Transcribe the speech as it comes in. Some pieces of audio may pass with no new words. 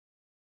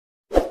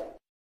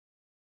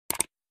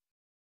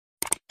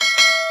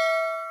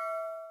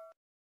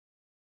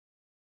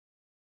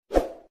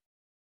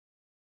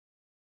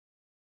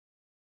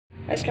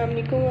Assalamu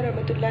alaikum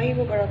warahmatullahi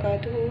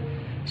wabarakatuh.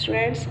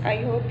 Students, I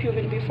hope you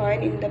will be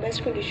fine in the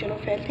best condition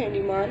of health and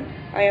iman.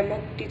 I am a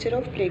teacher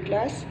of play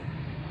class.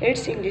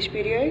 It's English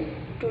period.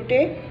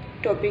 Today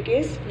topic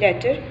is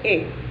letter A.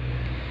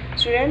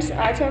 Students,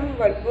 आज हम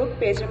workbook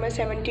page number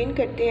 17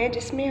 करते हैं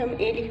जिसमें हम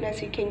ए लिखना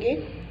सीखेंगे.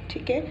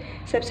 ठीक है,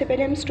 सबसे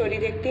पहले हम स्टोरी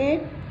देखते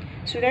हैं.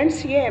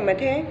 स्टूडेंट्स, ये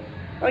अहमद है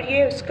और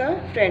ये उसका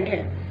फ्रेंड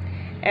है.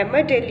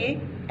 अहमद डेली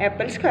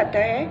एप्पल्स खाता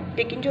है,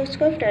 लेकिन जो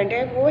उसका फ्रेंड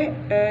है वो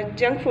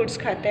जंक फूड्स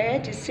खाता है,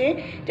 जिससे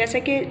जैसा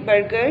कि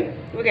बर्गर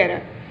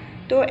वगैरह.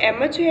 तो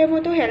अहमद जो है वो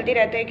तो हेल्दी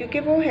रहता है क्योंकि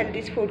वो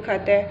हेल्दी फूड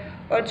खाता है,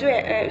 और जो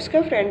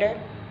उसका फ्रेंड है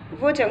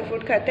वो जंक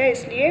फूड खाता है,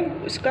 इसलिए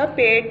उसका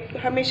पेट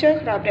हमेशा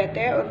ख़राब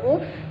रहता है और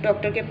वो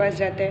डॉक्टर के पास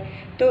जाता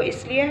है. तो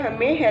इसलिए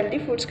हमें हेल्दी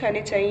फूड्स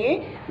खाने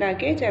चाहिए, ना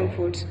कि जंक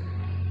फूड्स.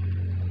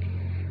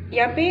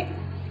 यहाँ पे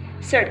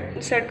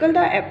circle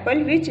the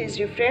Apple which is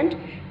different.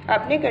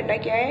 आपने करना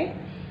क्या है,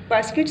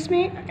 बास्केट्स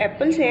में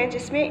एप्पल्स हैं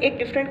जिसमें एक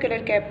डिफरेंट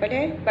कलर का एप्पल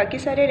है, बाकी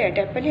सारे रेड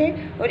एप्पल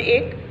है और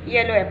एक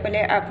येलो एप्पल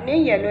है. आपने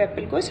येलो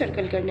एप्पल को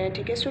सर्कल करना है.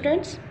 ठीक है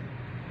स्टूडेंट्स,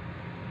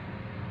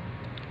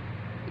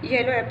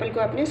 येलो एप्पल को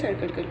आपने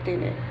सर्कल कर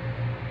देना है.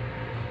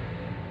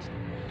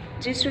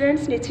 जी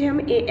स्टूडेंट्स, नीचे हम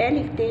ए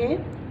लिखते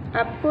हैं.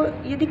 आपको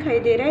ये दिखाई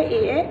दे रहा है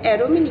ए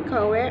एरो में लिखा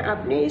हुआ है.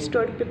 आपने इस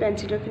डॉट पे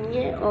पेंसिल रखनी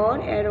है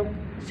और एरो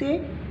से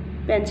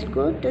पेंसिल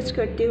को टच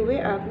करते हुए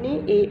आपने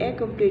ए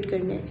कंप्लीट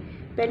करना है.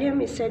 पहले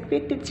हम इस साइड पे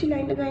एक तिरछी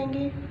लाइन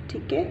लगाएंगे.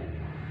 ठीक है,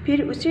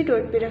 फिर उसी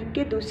डॉट पे रख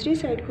के दूसरी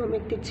साइड को हम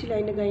एक तिरछी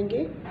लाइन लगाएंगे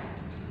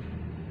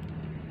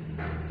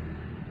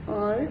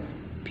और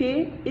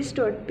फिर इस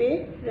डॉट पे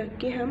रख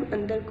के हम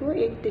अंदर को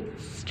एक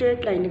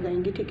स्ट्रेट लाइन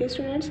लगाएंगे. ठीक है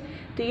स्टूडेंट्स,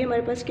 तो ये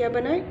हमारे पास क्या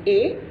बना है,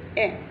 ए.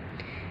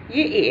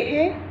 ये ए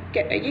है,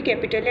 ये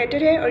कैपिटल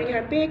लेटर है और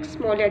यहाँ पे एक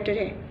स्मॉल लेटर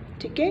है.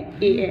 ठीक है,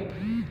 ए है.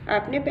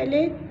 आपने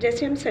पहले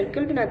जैसे हम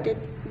सर्कल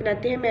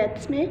बनाते हैं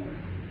मैथ्स में,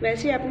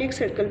 वैसे आपने एक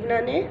सर्कल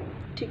बनाना है.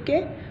 ठीक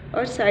है,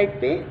 और साइड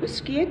पे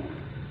उसकी एक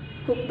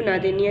हुक बना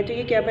देनी है. तो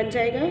ये क्या बन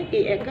जाएगा,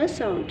 ए का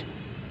साउंड.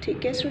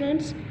 ठीक है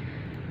स्टूडेंट्स,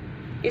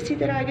 इसी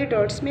तरह आगे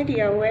डॉट्स में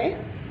दिया हुआ है.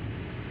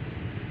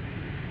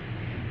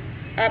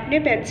 आपने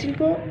पेंसिल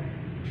को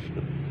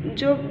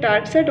जो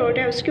डार्क सा डॉट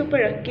है उसके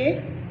ऊपर रख के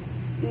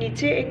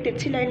नीचे एक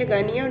तिरछी लाइन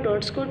लगानी है और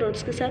डॉट्स को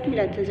डॉट्स के साथ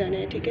मिलाते जाना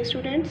है. ठीक है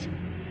स्टूडेंट्स,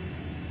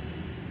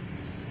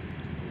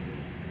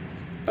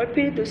 और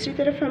फिर दूसरी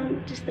तरफ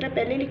हम जिस तरह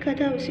पहले लिखा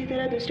था उसी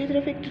तरह दूसरी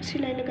तरफ एक तिरछी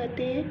लाइन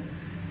लगाते हैं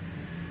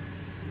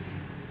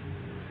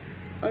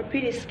और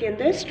फिर इसके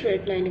अंदर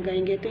स्ट्रेट लाइन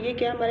लगाएंगे. तो ये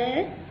क्या हमारा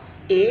है,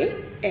 ए.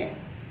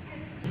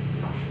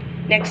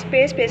 नेक्स्ट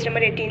पेज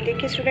नंबर 18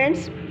 देखिए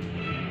स्टूडेंट्स.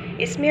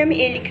 इसमें हम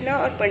ए लिखना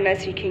और पढ़ना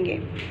सीखेंगे.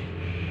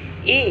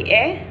 ए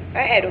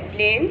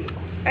एरोप्लेन,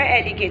 अ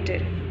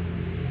एलिगेटर.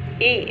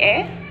 ए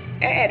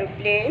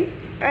एरोप्लेन,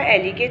 अ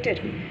एलिगेटर.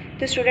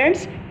 तो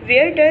students,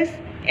 where does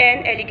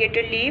N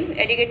alligator leave.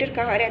 Alligator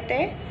कहाँ रहता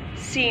है,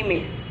 सी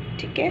में.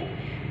 ठीक है,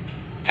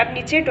 अब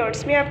नीचे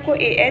डॉट्स में आपको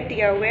ए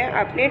दिया हुआ है.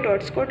 आपने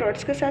डॉट्स को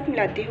डॉट्स के साथ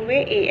मिलाते हुए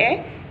ए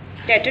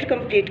लेटर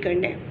कंप्लीट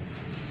करना है.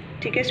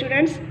 ठीक है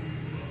स्टूडेंट्स,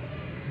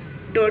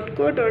 डॉट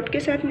को डॉट के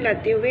साथ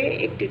मिलाते हुए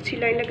एक तिरछी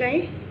लाइन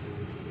लगाएं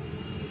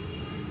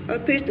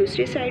और फिर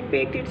दूसरी साइड पे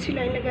एक तिरछी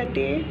लाइन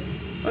लगाते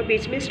हैं और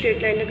बीच में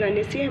स्ट्रेट लाइन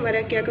लगाने से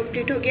हमारा क्या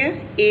कंप्लीट हो गया,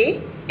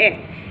 ए.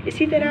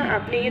 इसी तरह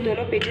आपने ये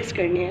दोनों पेजेस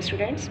करने हैं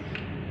स्टूडेंट्स.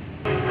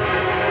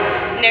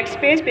 Next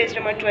page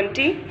number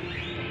 20.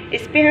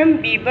 इस पे हम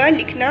बीबा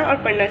लिखना और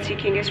पढ़ना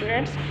सीखेंगे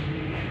स्टूडेंट्स.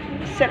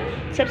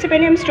 सबसे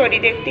पहले हम स्टोरी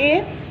देखते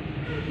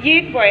हैं. ये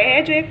एक बॉय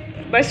है जो एक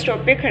बस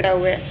स्टॉप पे खड़ा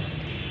हुआ है.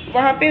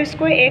 वहाँ पे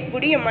उसको एक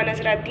बूढ़ी अम्मा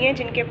नज़र आती हैं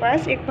जिनके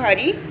पास एक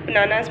भारी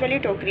बनानास वाली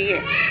टोकरी है.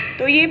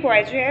 तो ये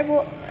बॉय जो है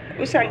वो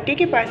उस आंटी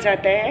के पास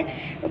जाता है.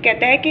 वो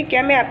कहता है कि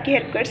क्या मैं आपकी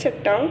हेल्प कर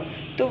सकता हूँ.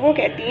 तो वो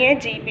कहती हैं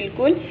जी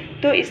बिल्कुल.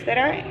 तो इस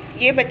तरह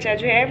ये बच्चा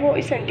जो है वो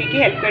इस आंटी की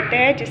हेल्प करता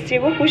है जिससे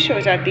वो खुश हो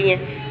जाती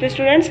हैं. तो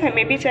स्टूडेंट्स,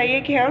 हमें भी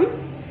चाहिए कि हम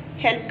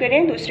हेल्प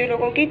करें दूसरे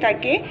लोगों की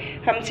ताकि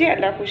हमसे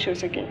अल्लाह खुश हो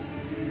सके.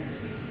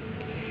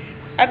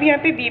 अब यहाँ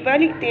पे बीबा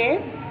लिखते हैं.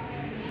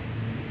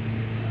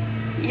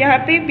 यहाँ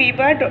पे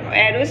बीबा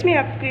एरोस में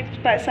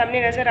आपके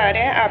सामने नज़र आ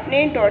रहा है.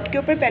 आपने डॉट के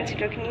ऊपर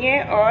पेंसिल रखनी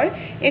है और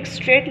एक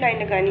स्ट्रेट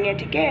लाइन लगानी है.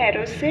 ठीक है,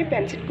 एरोस से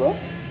पेंसिल को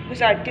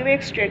गुजारते हुए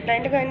एक स्ट्रेट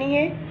लाइन लगानी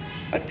है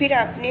और फिर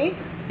आपने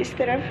इस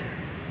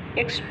तरफ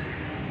एक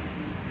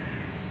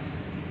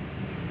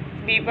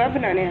बीबा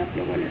बनाना है आप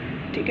लोगों ने.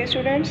 ठीक है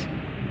स्टूडेंट्स,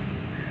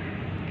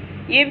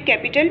 ये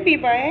कैपिटल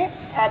बीबा है.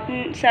 आप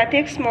साथ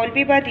एक स्मॉल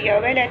बीबा दिया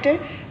हुआ है लेटर,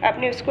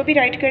 आपने उसको भी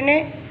राइट करना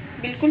है.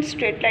 बिल्कुल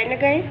स्ट्रेट लाइन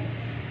लगाएं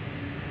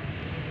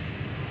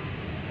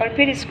और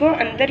फिर इसको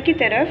अंदर की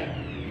तरफ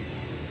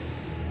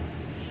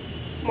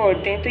मोड़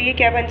दें. तो ये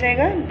क्या बन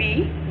जाएगा,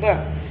 बीबा.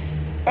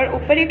 और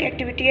ऊपर एक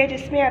एक्टिविटी है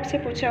जिसमें आपसे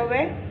पूछा हुआ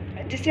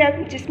है,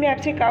 जिसमें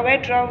आपसे कहा हुआ है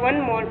draw one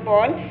more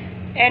ball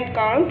and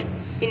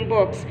count in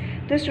box.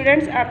 तो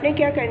स्टूडेंट्स, आपने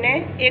क्या करना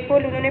है, एक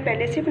बॉल उन्होंने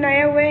पहले से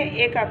बनाया हुआ है,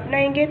 एक आप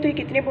बनाएंगे. तो ये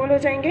कितने बॉल हो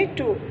जाएंगे,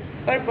 2.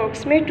 और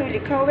बॉक्स में 2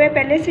 लिखा हुआ है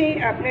पहले से.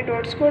 आपने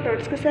डॉट्स को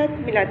डॉट्स के साथ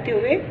मिलाते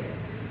हुए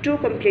 2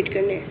 कंप्लीट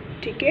करने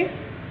हैं. ठीक है,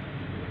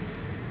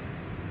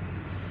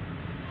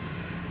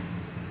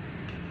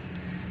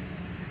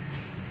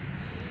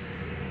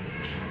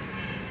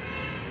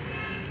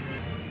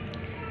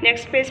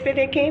 नेक्स्ट पेज पे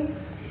देखें,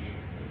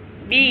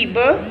 बी ब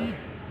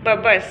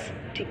बस,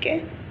 ठीक है,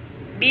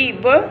 बी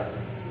ब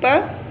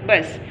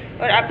बस।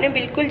 और आपने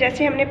बिल्कुल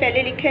जैसे हमने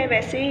पहले लिखा है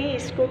वैसे ही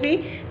इसको भी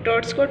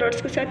डॉट्स को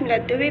डॉट्स के साथ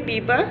मिलाते हुए बी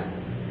ब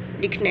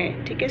लिखना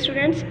है, ठीक है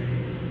स्टूडेंट्स।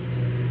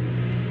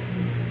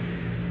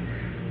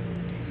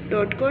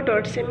 डॉट को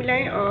डॉट से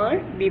मिलाएं और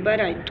बी ब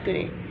राइट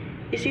करें।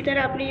 इसी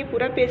तरह आपने ये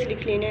पूरा पेज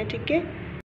लिख लेना है, ठीक है।